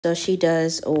So she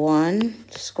does 1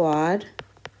 squad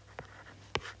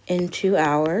in 2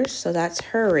 hours. So that's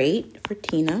her rate for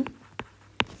Tina.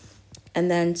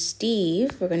 And then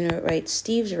Steve, we're going to write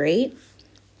Steve's rate.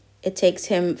 It takes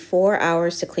him 4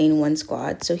 hours to clean 1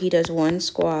 squad. So he does 1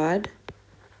 squad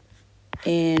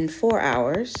in 4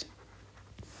 hours.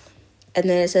 And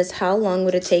then it says, how long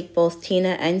would it take both Tina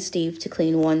and Steve to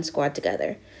clean 1 squad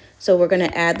together? So we're going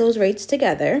to add those rates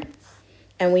together.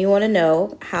 And we want to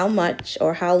know how much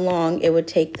or how long it would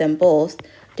take them both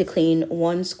to clean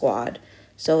 1 squad.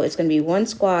 So it's going to be 1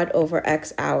 squad over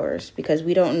X hours because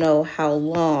we don't know how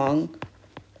long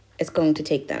it's going to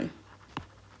take them.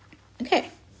 Okay,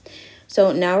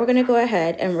 so now we're going to go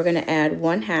ahead and we're going to add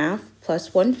 1/2 plus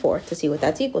 1/4 to see what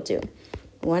that's equal to.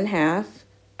 1/2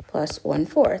 plus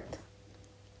 1/4.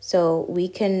 So we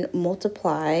can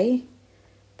multiply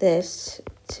this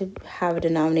to have a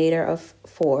denominator of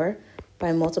 4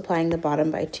 by multiplying the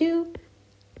bottom by 2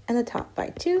 and the top by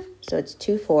 2. So it's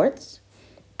 2/4.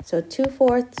 So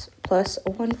 2/4 plus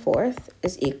 1/4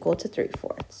 is equal to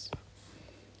 3/4.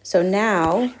 So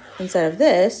now, instead of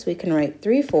this, we can write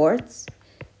 3/4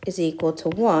 is equal to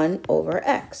 1 over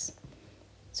x.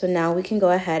 So now we can go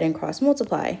ahead and cross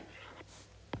multiply.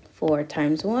 4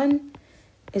 times 1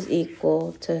 is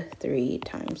equal to 3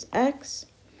 times x.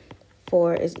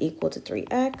 4 is equal to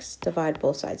 3x. Divide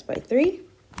both sides by 3.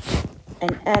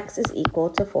 And x is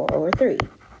equal to 4 over 3.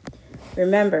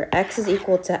 Remember, x is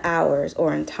equal to hours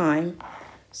or in time.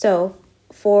 So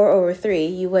 4 over 3,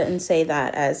 you wouldn't say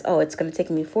that as, oh, it's going to take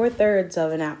me 4/3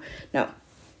 of an hour. No.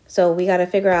 So we got to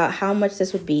figure out how much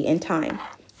this would be in time.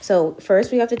 So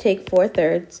first we have to take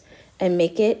 4/3 and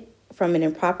make it from an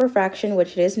improper fraction,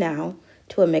 which it is now,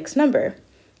 to a mixed number.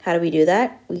 How do we do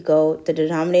that? We go the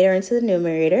denominator into the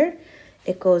numerator.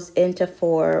 It goes into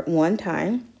 4 one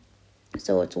time.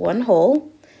 So it's 1 whole.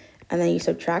 And then you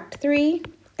subtract 3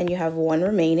 and you have 1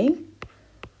 remaining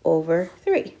over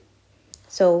 3.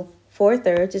 So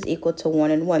 4/3 is equal to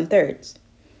 1 1/3.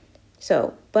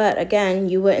 So, but again,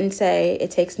 you wouldn't say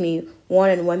it takes me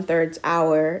 1 1/3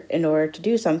 hour in order to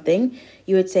do something.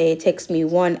 You would say it takes me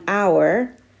 1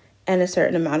 hour and a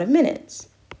certain amount of minutes.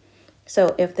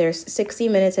 So if there's 60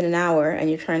 minutes in an hour and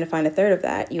you're trying to find a third of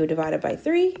that, you would divide it by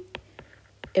 3.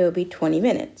 It would be 20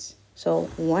 minutes. So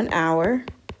 1 hour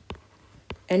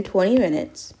and 20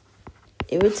 minutes,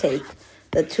 it would take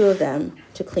the two of them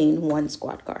to clean 1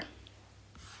 squad car.